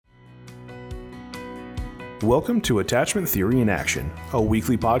Welcome to Attachment Theory in Action, a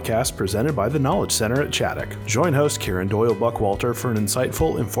weekly podcast presented by the Knowledge Center at Chaddock. Join host Karen Doyle Buckwalter for an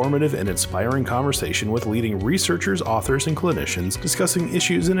insightful, informative, and inspiring conversation with leading researchers, authors, and clinicians discussing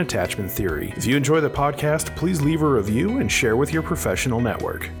issues in attachment theory. If you enjoy the podcast, please leave a review and share with your professional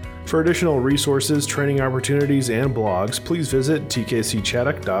network. For additional resources, training opportunities, and blogs, please visit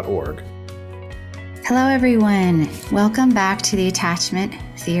tkcchaddock.org. Hello, everyone. Welcome back to the Attachment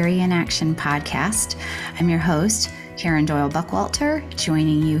Theory in Action podcast. I'm your host, Karen Doyle Buckwalter,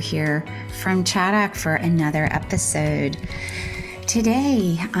 joining you here from Chaddock for another episode.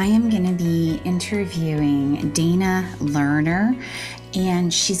 Today, I am going to be interviewing Dana Lerner,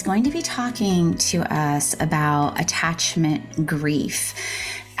 and she's going to be talking to us about attachment grief.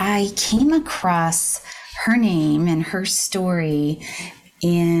 I came across her name and her story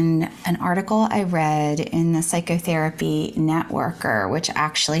in an article I read in the Psychotherapy Networker, which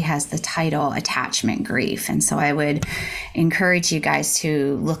actually has the title Attachment Grief. And so I would encourage you guys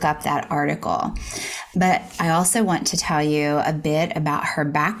to look up that article. But I also want to tell you a bit about her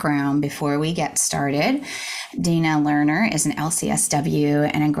background before we get started. Dana Lerner is an LCSW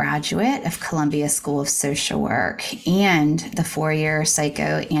and a graduate of Columbia School of Social Work and the 4-year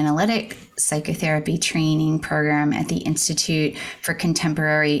psychoanalytic psychotherapy training program at the Institute for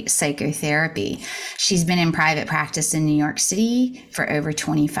Contemporary Psychotherapy. She's been in private practice in New York City for over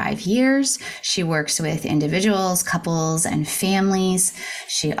 25 years. She works with individuals, couples, and families.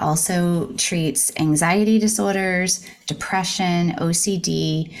 She also treats anxiety disorders, depression,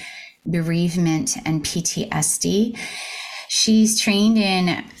 OCD, bereavement, and PTSD. She's trained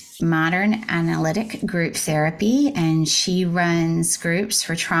in modern analytic group therapy, and she runs groups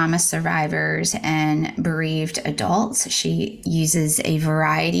for trauma survivors and bereaved adults. She uses a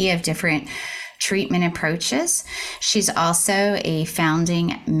variety of different treatment approaches. She's also a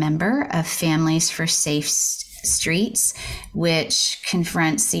founding member of Families for Safe Streets, which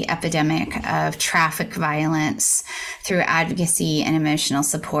confronts the epidemic of traffic violence through advocacy and emotional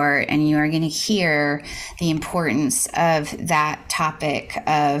support. And you are going to hear the importance of that topic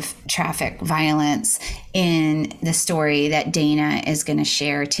of traffic violence in the story that Dana is going to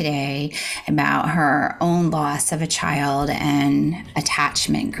share today about her own loss of a child and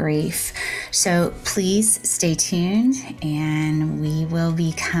attachment grief. So please stay tuned, and we will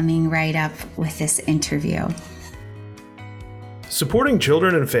be coming right up with this interview. Supporting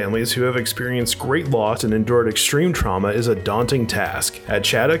children and families who have experienced great loss and endured extreme trauma is a daunting task. At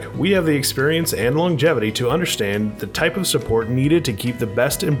Chaddock, we have the experience and longevity to understand the type of support needed to keep the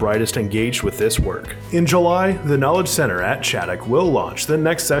best and brightest engaged with this work. In July, the Knowledge Center at Chaddock will launch the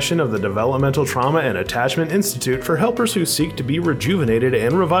next session of the Developmental Trauma and Attachment Institute for helpers who seek to be rejuvenated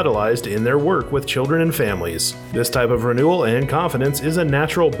and revitalized in their work with children and families. This type of renewal and confidence is a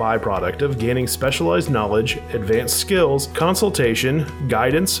natural byproduct of gaining specialized knowledge, advanced skills, consultation,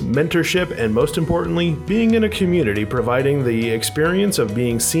 guidance, mentorship, and most importantly, being in a community providing the experience of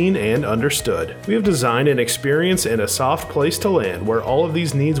being seen and understood. We have designed an experience and a soft place to land where all of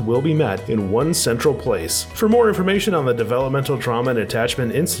these needs will be met in one central place. For more information on the Developmental Trauma and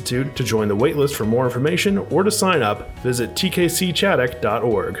Attachment Institute, to join the waitlist for more information, or to sign up, visit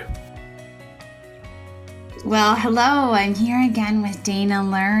tkcchaddock.org. Well, hello, I'm here again with Dana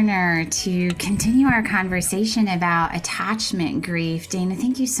Lerner to continue our conversation about attachment grief. Dana,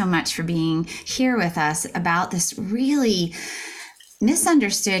 thank you so much for being here with us about this really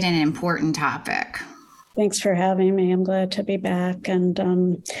misunderstood and important topic. Thanks for having me. I'm glad to be back. And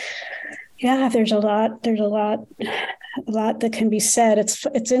there's a lot that can be said.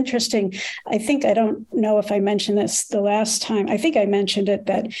 It's interesting. I don't know if I mentioned this the last time. I think I mentioned it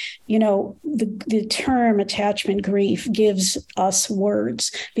that, the term attachment grief gives us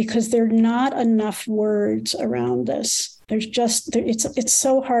words because there are not enough words around this. It's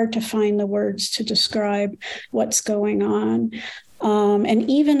so hard to find the words to describe what's going on. And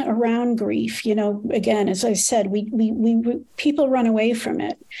even around grief, again, as I said, we people run away from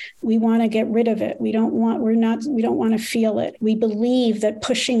it. We want to get rid of it. We don't want to feel it. We believe that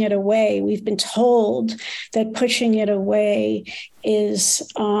pushing it away, we've been told that pushing it away is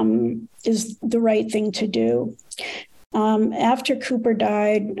the right thing to do. After Cooper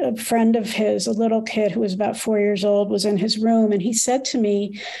died, a friend of his, a little kid who was about 4 years old, was in his room, and he said to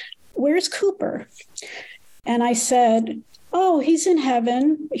me, "Where's Cooper?" And I said, "Oh, he's in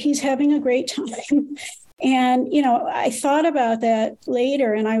heaven. He's having a great time." And, I thought about that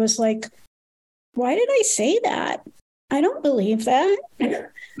later and I was like, why did I say that? I don't believe that. I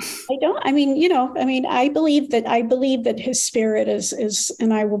don't. I believe that his spirit is,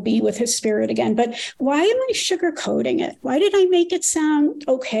 and I will be with his spirit again. But why am I sugarcoating it? Why did I make it sound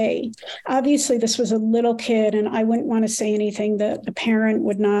okay? Obviously, this was a little kid, and I wouldn't want to say anything that a parent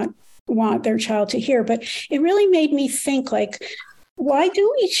would not want their child to hear. But it really made me think, like, why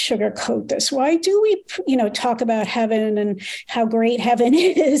do we sugarcoat this? Why do we, talk about heaven and how great heaven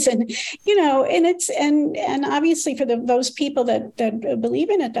is? And, and it's, and obviously for those people that believe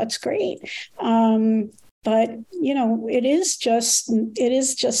in it, that's great. But, it is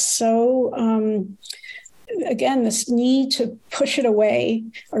just so, again, this need to push it away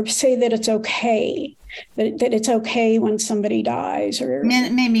or say that it's okay, that it's okay when somebody dies, or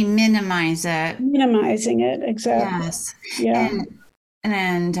maybe minimize it. Minimizing it. Exactly. Yes. Yeah.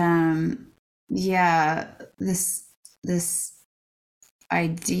 This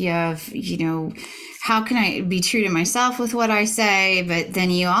idea of, how can I be true to myself with what I say? But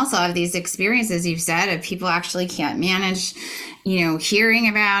then you also have these experiences you've said of people actually can't manage, hearing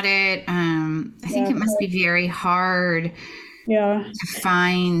about it. I think it must be very hard to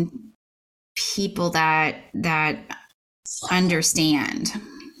find people that understand.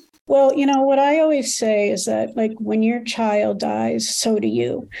 Well, what I always say is that, like, when your child dies, so do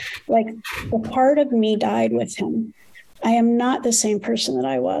you. Like, a part of me died with him. I am not the same person that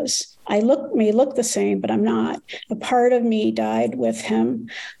I was. I may look the same, but I'm not. A part of me died with him.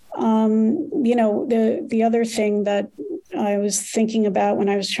 The other thing that I was thinking about when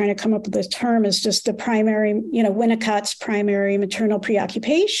I was trying to come up with this term is just the primary, Winnicott's primary maternal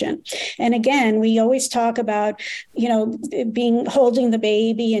preoccupation. And again, we always talk about, holding the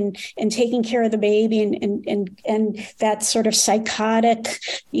baby and taking care of the baby and that sort of psychotic,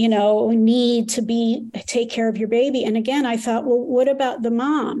 need to take care of your baby. And again, I thought, well, what about the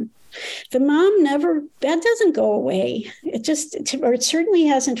mom? The mom that doesn't go away. It certainly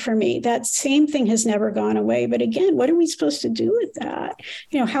hasn't for me. That same thing has never gone away. But again, what are we supposed to do with that?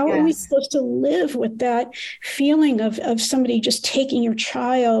 How are we supposed to live with that feeling of somebody just taking your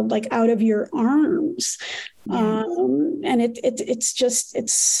child, like, out of your arms? Yeah. And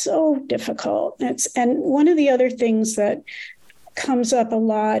it's so difficult. And one of the other things that comes up a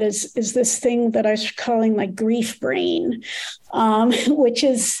lot is this thing that I was calling, like, grief brain, which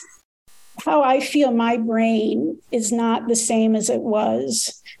is how I feel my brain is not the same as it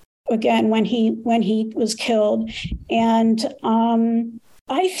was, again, when he was killed. And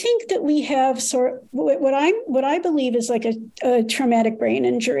I think that we have what I believe is like a traumatic brain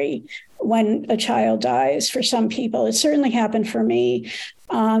injury when a child dies. For some people, it certainly happened for me.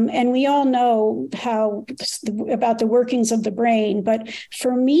 And we all know about the workings of the brain. But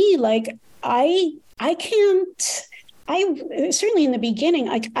for me, like, I can't. Certainly in the beginning,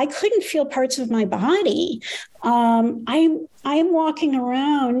 I couldn't feel parts of my body. I'm walking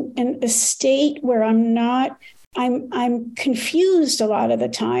around in a state where I'm confused a lot of the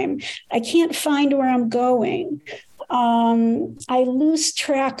time. I can't find where I'm going. I lose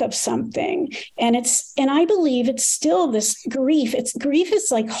track of something, and I believe it's still this grief. Grief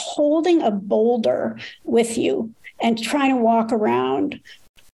is like holding a boulder with you and trying to walk around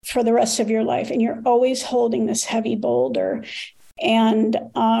for the rest of your life. And you're always holding this heavy boulder. And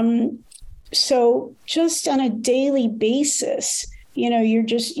so just on a daily basis, you're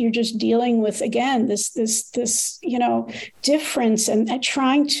just dealing with, again, this difference and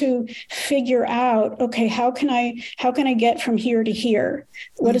trying to figure out, okay, how can I get from here to here?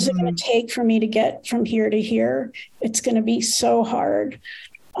 What is it going to take for me to get from here to here? It's going to be so hard.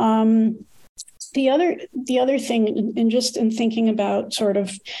 The other thing, and just in thinking about sort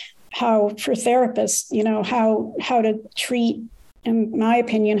of how, for therapists, how to treat, in my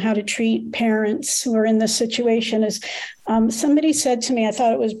opinion, how to treat parents who are in this situation is, somebody said to me, I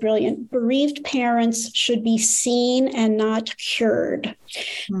thought it was brilliant: bereaved parents should be seen and not cured.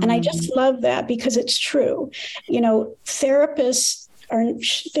 And I just love that, because it's true. Therapists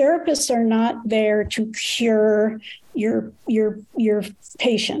are not there to cure your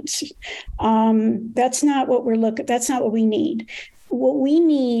patients. That's not what we're looking. That's not what we need. What we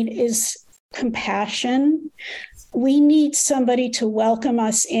need is compassion. We need somebody to welcome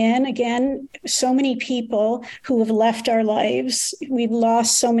us in. Again, so many people who have left our lives. We've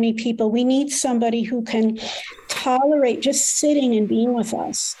lost so many people. We need somebody who can tolerate just sitting and being with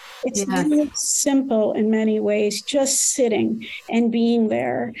us. It's really simple in many ways, just sitting and being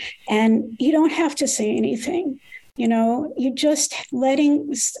there. And you don't have to say anything. You just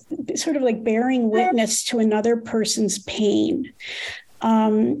sort of like bearing witness to another person's pain,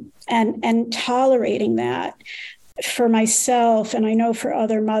 and tolerating that. for myself, and I know for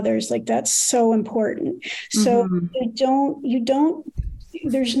other mothers, like that's so important. So you don't,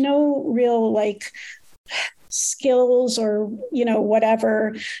 there's no real like skills or,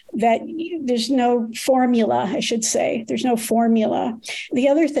 whatever, that there's no formula, I should say. There's no formula. The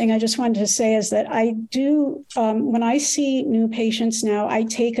other thing I just wanted to say is that I do, when I see new patients now, I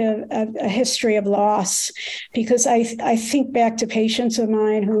take a history of loss, because I think back to patients of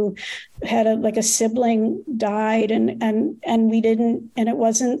mine who had a sibling died and we didn't, and it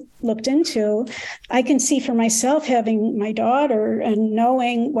wasn't looked into. I can see for myself, having my daughter and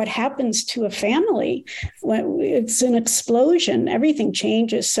knowing what happens to a family when it's an explosion, everything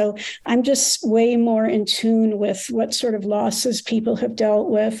changes. So I'm just way more in tune with what sort of losses people have dealt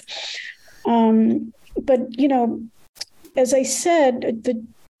with. But as I said, the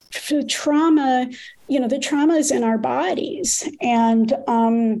trauma, the trauma is in our bodies. And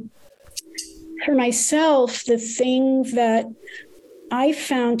for myself, the thing that I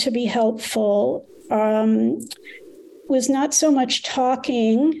found to be helpful was not so much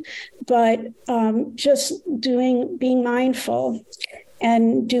talking, but just being mindful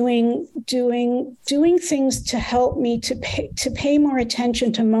and doing things to help me to pay more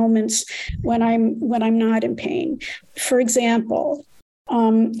attention to moments when I'm not in pain. For example,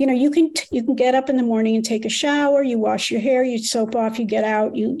 you can get up in the morning and take a shower, you wash your hair, you soap off, you get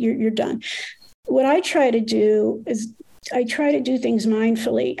out, you're done. What I try to do is I try to do things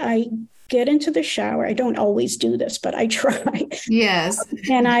mindfully. I get into the shower. I don't always do this, but I try. Yes.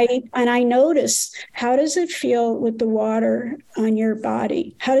 And I notice, how does it feel with the water on your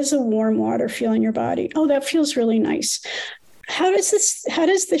body? How does the warm water feel on your body? Oh, that feels really nice. How does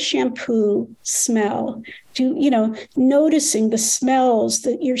the shampoo smell? Noticing the smells,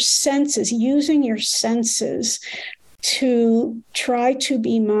 your senses, using your senses to try to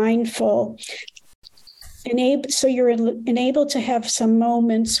be mindful. So you're enabled to have some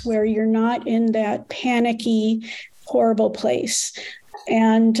moments where you're not in that panicky, horrible place.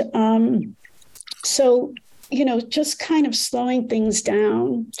 And so, just kind of slowing things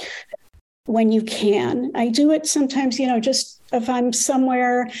down when you can. I do it sometimes, just if I'm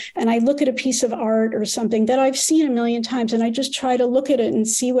somewhere and I look at a piece of art or something that I've seen a million times, and I just try to look at it and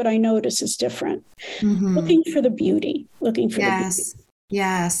see what I notice is different. Looking for the beauty, the beauty.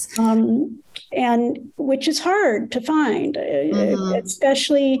 Yes. And which is hard to find,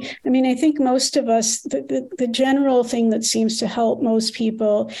 especially, I think most of us, the general thing that seems to help most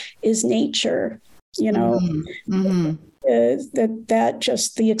people is nature, that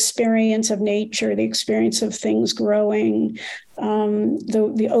just the experience of nature, the experience of things growing,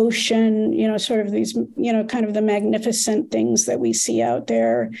 the ocean, sort of these, kind of the magnificent things that we see out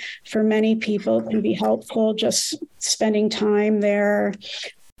there. For many people, it can be helpful just spending time there.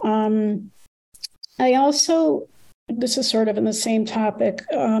 I also, this is sort of in the same topic,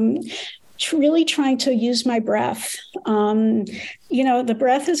 really trying to use my breath. The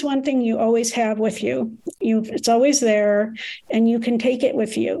breath is one thing you always have with you. It's always there, and you can take it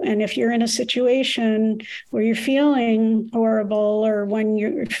with you. And if you're in a situation where you're feeling horrible, or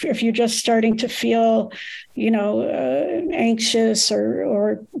if you're just starting to feel, anxious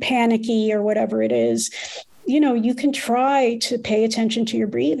or panicky or whatever it is, you can try to pay attention to your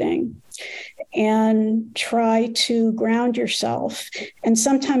breathing and try to ground yourself. And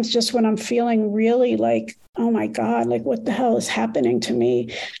sometimes just when I'm feeling really like, oh my God, like what the hell is happening to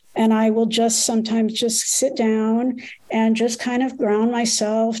me? And I will sometimes just sit down and just kind of ground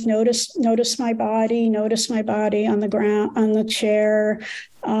myself, notice my body on the ground, on the chair,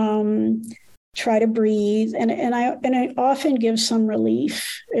 try to breathe. And it often gives some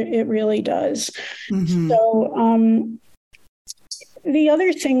relief. It really does. So the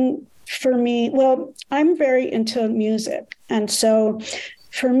other thing for me, well, I'm very into music. And so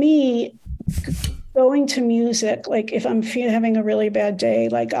for me, going to music, like if I'm having a really bad day,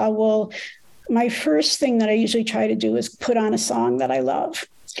 like my first thing that I usually try to do is put on a song that I love.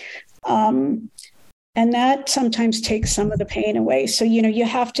 And that sometimes takes some of the pain away. So, you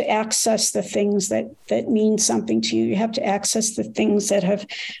have to access the things that mean something to you. You have to access the things that have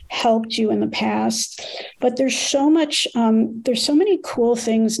helped you in the past. But there's so many cool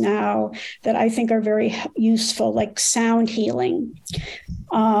things now that I think are very useful, like sound healing.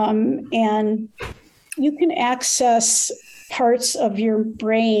 And you can access parts of your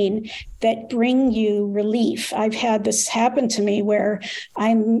brain that bring you relief. I've had this happen to me where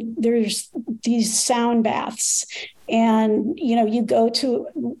there's these sound baths, And,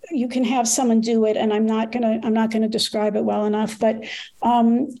 you can have someone do it, and I'm not going to describe it well enough, but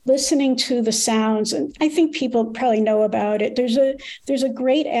listening to the sounds, and I think people probably know about it. There's a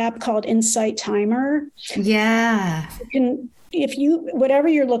great app called Insight Timer. Yeah. Whatever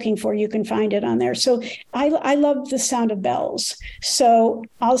you're looking for, you can find it on there. So I love the sound of bells. So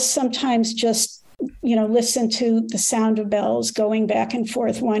I'll sometimes just listen to the sound of bells going back and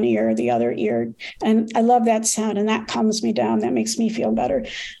forth, one ear, the other ear. And I love that sound, and that calms me down. That makes me feel better.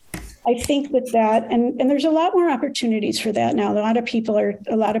 I think that, and there's a lot more opportunities for that now. A lot of people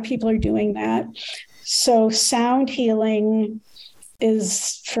are doing that. So sound healing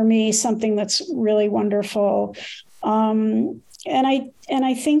is, for me, something that's really wonderful. And I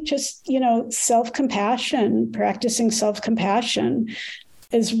think just, self-compassion, practicing self-compassion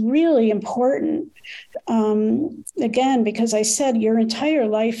is really important. Again, because I said your entire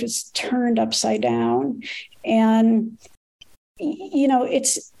life is turned upside down, and you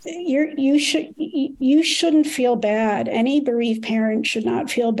shouldn't feel bad. Any bereaved parent should not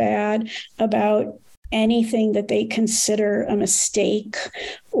feel bad about anything that they consider a mistake,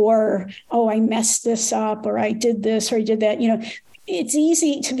 or, oh, I messed this up, or I did this, or I did that. It's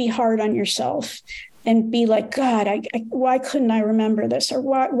easy to be hard on yourself and be like, God, why couldn't I remember this? Or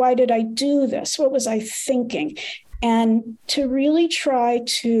why did I do this? What was I thinking? And to really try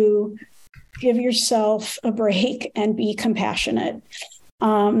to give yourself a break and be compassionate.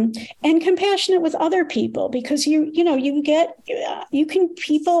 And compassionate with other people, because I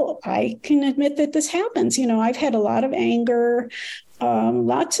can admit that this happens. I've had a lot of anger,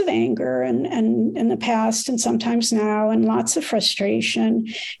 lots of anger, and in the past, and sometimes now, and lots of frustration.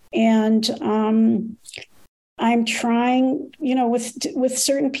 And I'm trying, with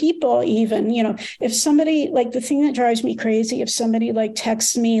certain people, even, if somebody, like, the thing that drives me crazy, if somebody like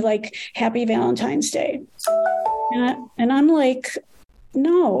texts me like Happy Valentine's Day, and I'm like,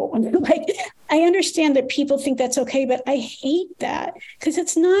 no, like, I understand that people think that's okay, but I hate that, because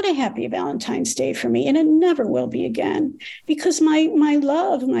it's not a Happy Valentine's Day for me, and it never will be again, because my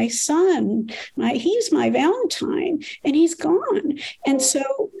love, my son, he's my Valentine, and he's gone. And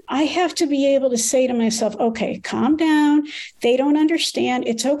so I have to be able to say to myself, okay, calm down. They don't understand.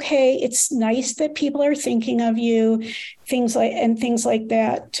 It's okay. It's nice that people are thinking of you, things like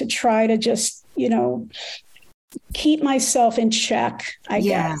that, to try to just, keep myself in check, I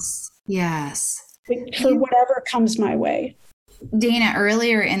guess. Yes. For whatever comes my way. Dana,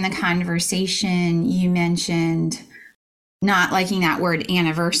 earlier in the conversation, you mentioned not liking that word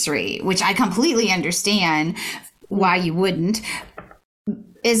anniversary, which I completely understand why you wouldn't.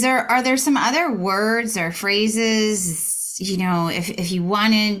 Are there some other words or phrases,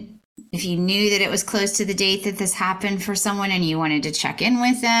 if you knew that it was close to the date that this happened for someone and you wanted to check in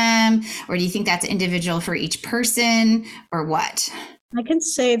with them, or do you think that's individual for each person, or what? I can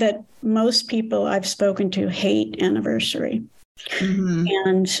say that most people I've spoken to hate anniversary. Mm-hmm.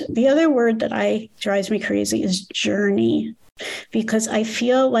 And the other word that drives me crazy is journey, because I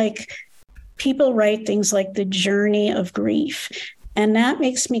feel like people write things like the journey of grief, and that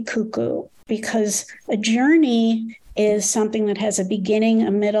makes me cuckoo, because a journey is something that has a beginning,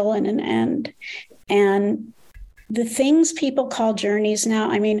 a middle, and an end. And the things people call journeys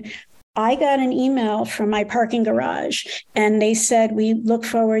now, I got an email from my parking garage, and they said, we look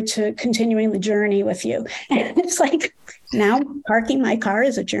forward to continuing the journey with you. And it's like, now parking my car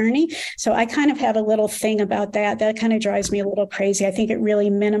is a journey. So I kind of have a little thing about that. That kind of drives me a little crazy. I think it really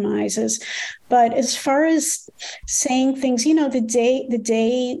minimizes. But as far as saying things, the day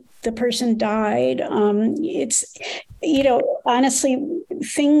the person died, it's, honestly,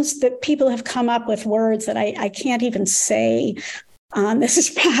 things that people have come up with, words that I can't even say on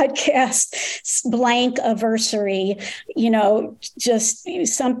this podcast, blank anniversary, just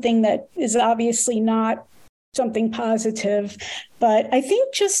something that is obviously not something positive. But I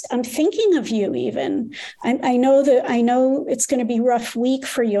think I'm thinking of you even. I know it's going to be a rough week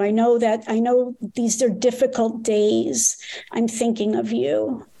for you. I know these are difficult days. I'm thinking of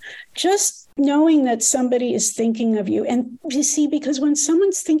you. Just knowing that somebody is thinking of you. And you see, because when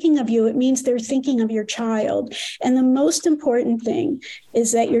someone's thinking of you, it means they're thinking of your child. And the most important thing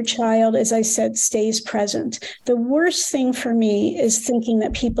is that your child, as I said, stays present. The worst thing for me is thinking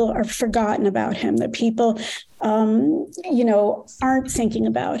that people are forgotten about him, that people, aren't thinking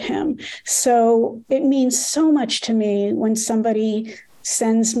about him. So it means so much to me when somebody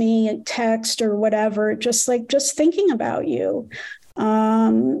sends me a text or whatever, just thinking about you.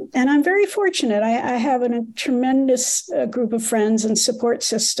 And I'm very fortunate. I have a tremendous group of friends and support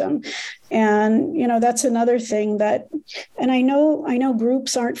system. And, that's another thing and I know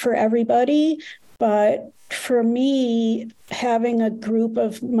groups aren't for everybody, but for me, having a group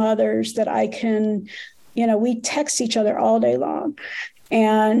of mothers that I can, we text each other all day long.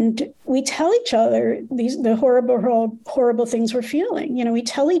 And we tell each other the horrible things we're feeling. We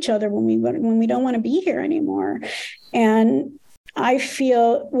tell each other when we don't want to be here anymore. And I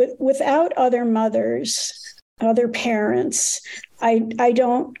feel without other mothers, other parents,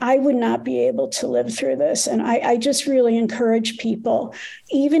 I would not be able to live through this. And I just really encourage people,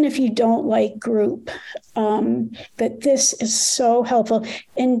 even if you don't like group, that this is so helpful.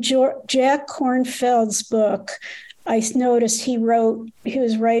 In Jack Kornfeld's book, I noticed he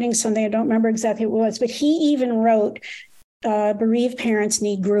was writing something, I don't remember exactly what it was, but he even wrote, bereaved parents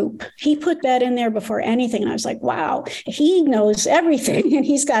need group. He put that in there before anything. And I was like, wow, he knows everything and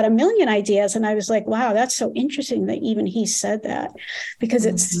he's got a million ideas. And I was like, wow, that's so interesting that even he said that, because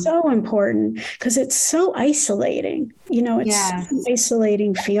it's so important, because it's so isolating. It's an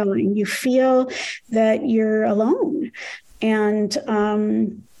isolating feeling. You feel that you're alone. And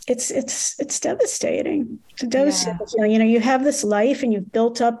it's devastating. It's a devastating feeling. You have this life and you've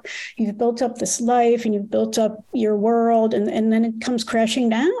built up this life and you've built up your world, and then it comes crashing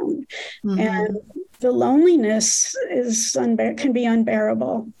down. And the loneliness can be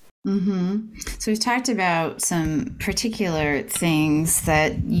unbearable. So we've talked about some particular things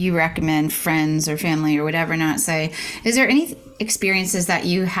that you recommend friends or family or whatever not say. Is there any experiences that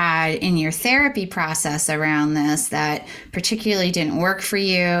you had in your therapy process around this that particularly didn't work for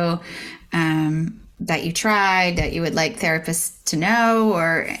you, that you tried, that you would like therapists to know,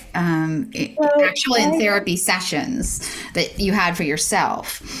 or actually in therapy sessions that you had for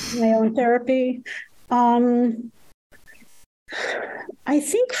yourself? My own therapy. I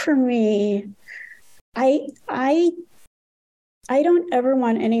think for me, I don't ever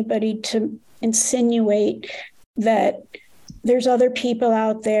want anybody to insinuate that there's other people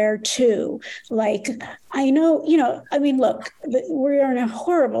out there too. Like, I know, look, we're in a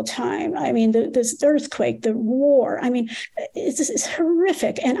horrible time. This earthquake, the war, it's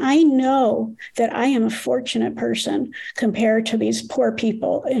horrific. And I know that I am a fortunate person compared to these poor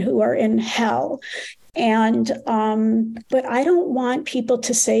people who are in hell. And, but I don't want people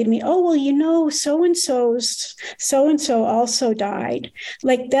to say to me, oh, well, so-and-so also died.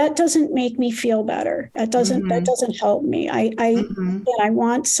 Like, that doesn't make me feel better. That doesn't help me. I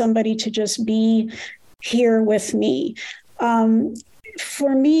want somebody to just be here with me.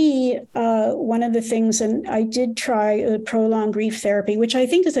 For me, one of the things, and I did try prolonged grief therapy, which I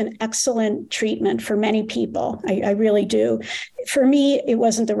think is an excellent treatment for many people. I really do. For me, it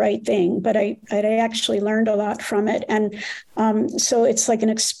wasn't the right thing, but I actually learned a lot from it. And so it's like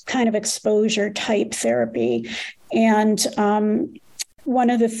an kind of exposure type therapy. And one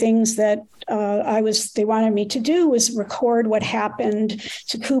of the things that they wanted me to do was record what happened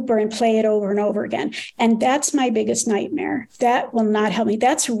to Cooper and play it over and over again. And that's my biggest nightmare. That will not help me.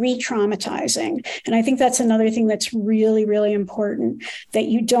 That's re-traumatizing. And I think that's another thing that's really, really important, that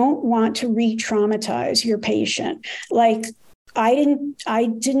you don't want to re-traumatize your patient. Like, I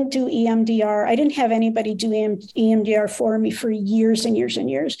didn't do EMDR. I didn't have anybody do EMDR for me for years and years and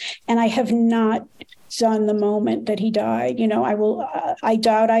years. And I have not done the moment that he died. I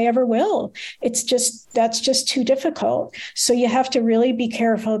doubt I ever will. That's just too difficult. So you have to really be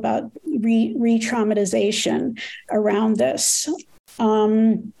careful about re-traumatization around this.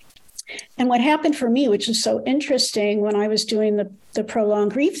 And what happened for me, which is so interesting when I was doing the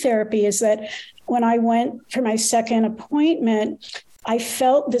prolonged grief therapy, is that when I went for my second appointment, I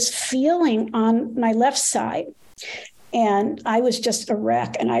felt this feeling on my left side. And I was just a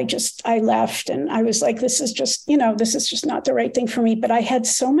wreck. And I left, and I was like, this is just not the right thing for me. But I had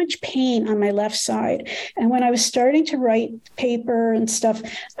so much pain on my left side. And when I was starting to write paper and stuff,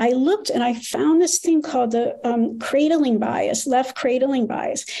 I looked and I found this thing called the cradling bias, left cradling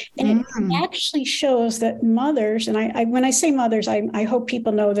bias. And it actually shows that mothers, and I when I say mothers, I hope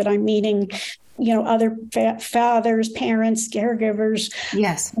people know that I'm meaning other fathers, parents, caregivers.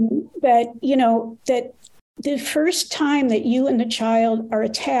 Yes. That the first time that you and the child are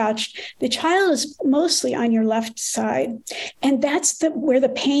attached, the child is mostly on your left side. And that's where the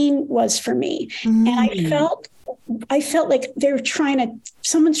pain was for me. And I felt like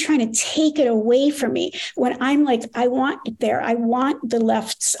someone's trying to take it away from me, when I'm like, I want it there. I want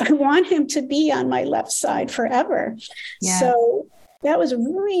I want him to be on my left side forever. Yeah. So that was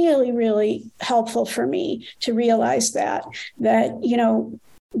really, really helpful for me to realize that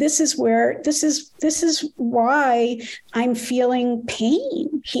this is why I'm feeling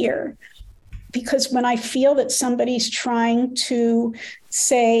pain here. Because when I feel that somebody's trying to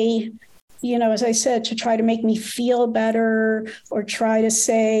say, as I said, to try to make me feel better, or try to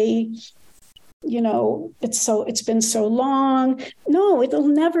say, it's been so long. No, it'll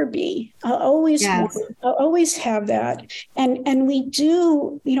never be. I'll always have that. And we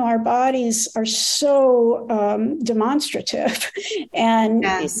do, our bodies are so demonstrative, and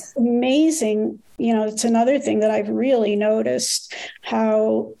it's amazing. It's another thing that I've really noticed,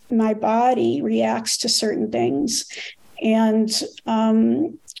 how my body reacts to certain things. And,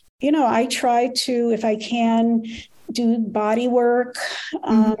 I try to, if I can, do body work,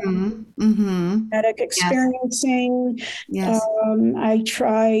 kinetic experiencing. Yes. I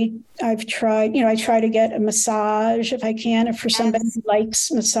try to get a massage if I can, if for somebody who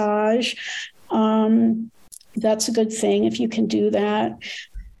likes massage. That's a good thing if you can do that.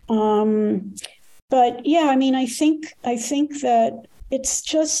 But yeah, I think that it's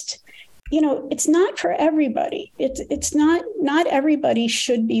just, it's not for everybody. It's not everybody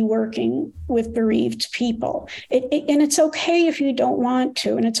should be working with bereaved people. And it's okay if you don't want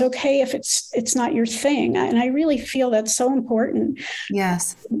to, and it's okay if it's not your thing. And I really feel that's so important.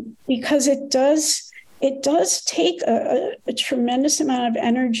 Yes, because it does take a tremendous amount of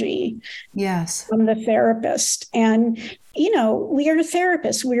energy. Yes, from the therapist. And we are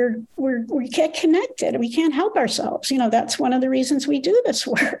therapists. We get connected. We can't help ourselves. That's one of the reasons we do this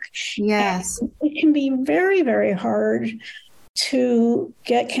work. Yes. And it can be very, very hard to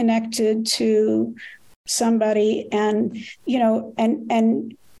get connected to somebody, and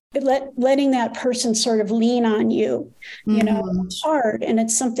letting that person sort of lean on you. It's hard, and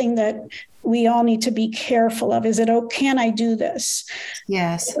it's something that we all need to be careful of. Can I do this?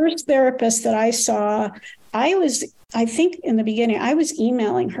 Yes. The first therapist that I saw, I think in the beginning, I was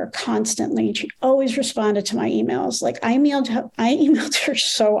emailing her constantly. She always responded to my emails. Like I emailed her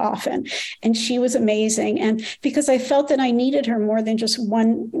so often, and she was amazing. And because I felt that I needed her more than just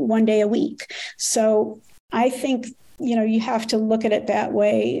one day a week. So I think, you have to look at it that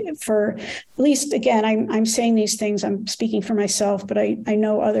way. For at least, again, I'm saying these things, I'm speaking for myself, but I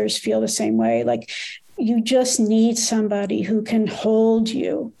know others feel the same way. Like, you just need somebody who can hold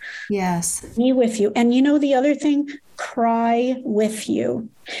you. Yes. Be with you. And the other thing, cry with you.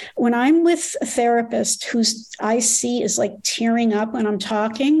 When I'm with a therapist who I see is like tearing up when I'm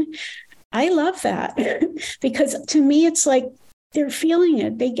talking, I love that. Because to me, it's like they're feeling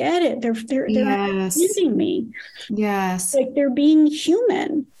it. They get it. They're understanding me. Yes. Like they're being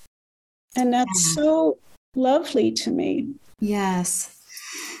human. And that's so lovely to me. Yes.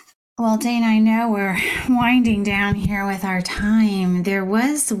 Well, Dana, I know we're winding down here with our time. There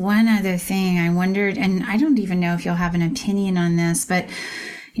was one other thing I wondered, and I don't even know if you'll have an opinion on this, but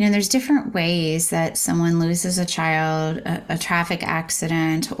there's different ways that someone loses a child, a traffic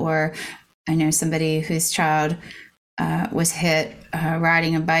accident, or I know somebody whose child was hit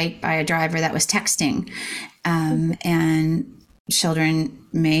riding a bike by a driver that was texting, and children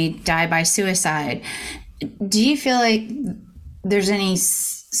may die by suicide. Do you feel like there's any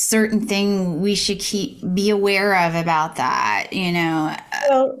certain thing we should be aware of about that?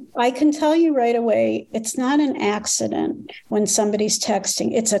 Well, I can tell you right away, it's not an accident when somebody's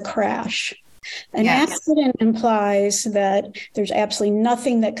texting, it's a crash. An accident implies that there's absolutely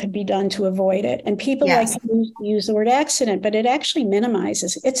nothing that could be done to avoid it. And people like to use the word accident, but it actually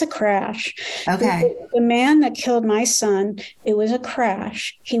minimizes. It's a crash. Okay. The man that killed my son, it was a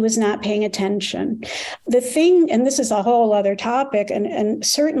crash. He was not paying attention. The thing, and this is a whole other topic, and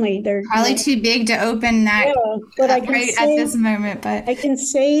certainly they're probably too big to open that but I can say, at this moment. But I can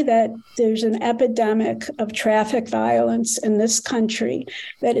say that there's an epidemic of traffic violence in this country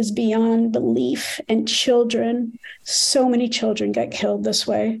that is beyond belief. And children, so many children get killed this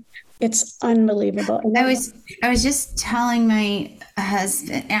way. It's unbelievable. I was just telling my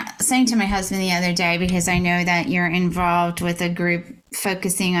husband, saying to my husband the other day, because I know that you're involved with a group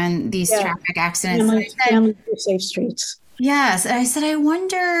focusing on these traffic accidents. Family for Safe Streets. Yes. I said, I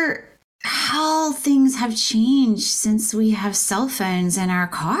wonder how things have changed since we have cell phones in our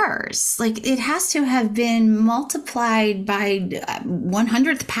cars. Like it has to have been multiplied by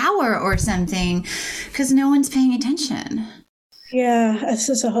 100th power or something, because no one's paying attention. Yeah, this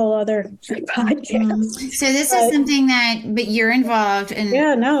is a whole other podcast. So this is something but you're involved in.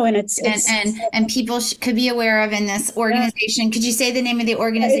 Yeah, no, and and people could be aware of in this organization. Could you say the name of the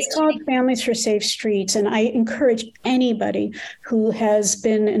organization? It's called Families for Safe Streets, and I encourage anybody who has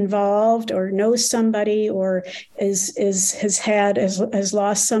been involved or knows somebody or has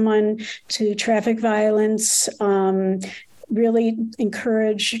lost someone to traffic violence. Really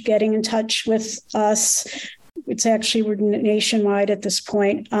encourage getting in touch with us. It's actually we're nationwide at this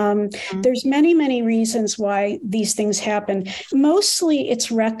point. There's many, many reasons why these things happen. Mostly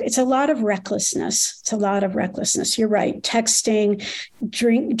it's a lot of recklessness. It's a lot of recklessness. You're right. Texting,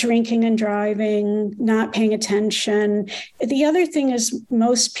 drinking and driving, not paying attention. The other thing is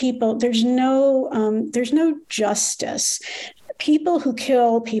most people, there's no justice. People who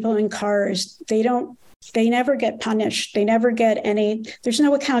kill people in cars, they never get punished. They never get there's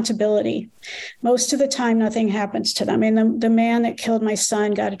no accountability. Most of the time, nothing happens to them. I mean, the man that killed my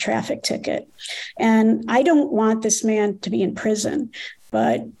son got a traffic ticket. And I don't want this man to be in prison,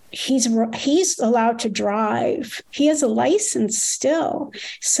 but he's allowed to drive. He has a license still.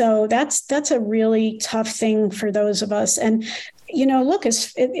 So that's a really tough thing for those of us. And look,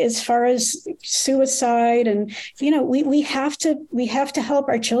 as far as suicide, and we have to help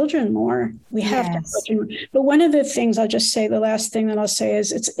our children more. We have to help our children. But one of the things I'll just say, the last thing that I'll say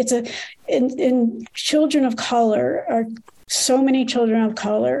is in children of color so many children of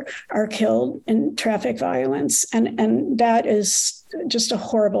color are killed in traffic violence, and that is just a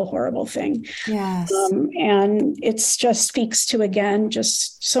horrible, horrible thing. Yes. And it's just speaks to, again,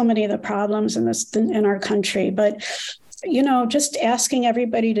 just so many of the problems in our country. But just asking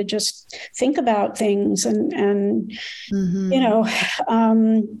everybody to just think about things and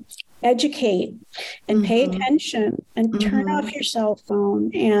educate and pay attention and turn off your cell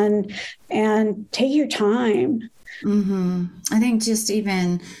phone and take your time. I think just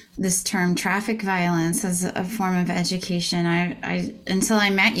even this term traffic violence as a form of education, I until I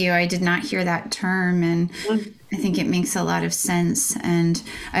met you, I did not hear that term, and I think it makes a lot of sense. And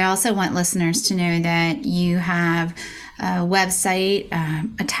I also want listeners to know that you have a website,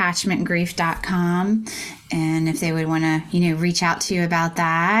 attachmentgrief.com, and if they would want to, reach out to you about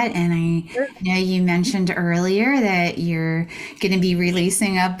that. And I know you mentioned earlier that you're going to be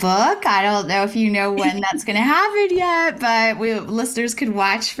releasing a book. I don't know if you know when that's going to happen yet, but listeners could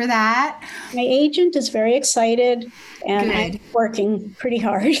watch for that. My agent is very excited, and I'm working pretty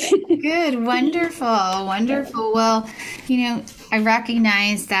hard. Good. Wonderful. Wonderful. Well, I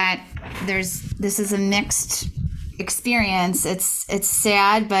recognize that this is a mixed experience. It's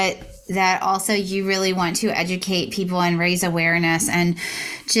sad, but that also you really want to educate people and raise awareness, and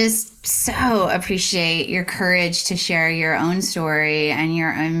just so appreciate your courage to share your own story and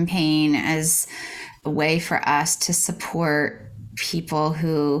your own pain as a way for us to support people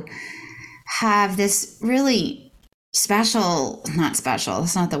who have this really not special,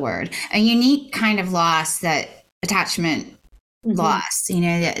 that's not the word, a unique kind of loss that attachment loss,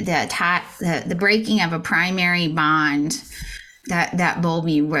 the breaking of a primary bond that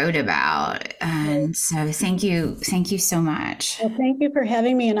Bowlby wrote about. And so thank you so much. Well, thank you for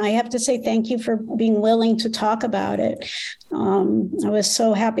having me. And I have to say thank you for being willing to talk about it. I was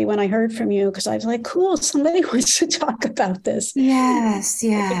so happy when I heard from you, because I was like, cool, somebody wants to talk about this. Yes.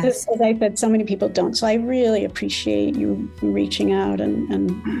 Because, as I said, so many people don't. So I really appreciate you reaching out and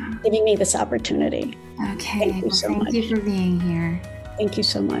giving me this opportunity. Okay. Thank you so much. Thank you for being here. Thank you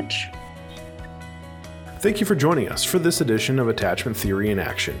so much. Thank you for joining us for this edition of Attachment Theory in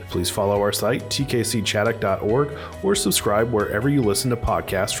Action. Please follow our site, tkcchaddock.org, or subscribe wherever you listen to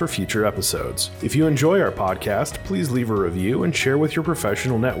podcasts for future episodes. If you enjoy our podcast, please leave a review and share with your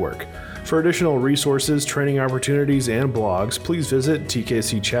professional network. For additional resources, training opportunities, and blogs, please visit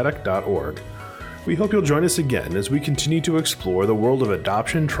tkcchaddock.org. We hope you'll join us again as we continue to explore the world of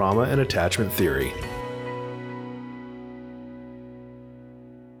adoption, trauma, and attachment theory.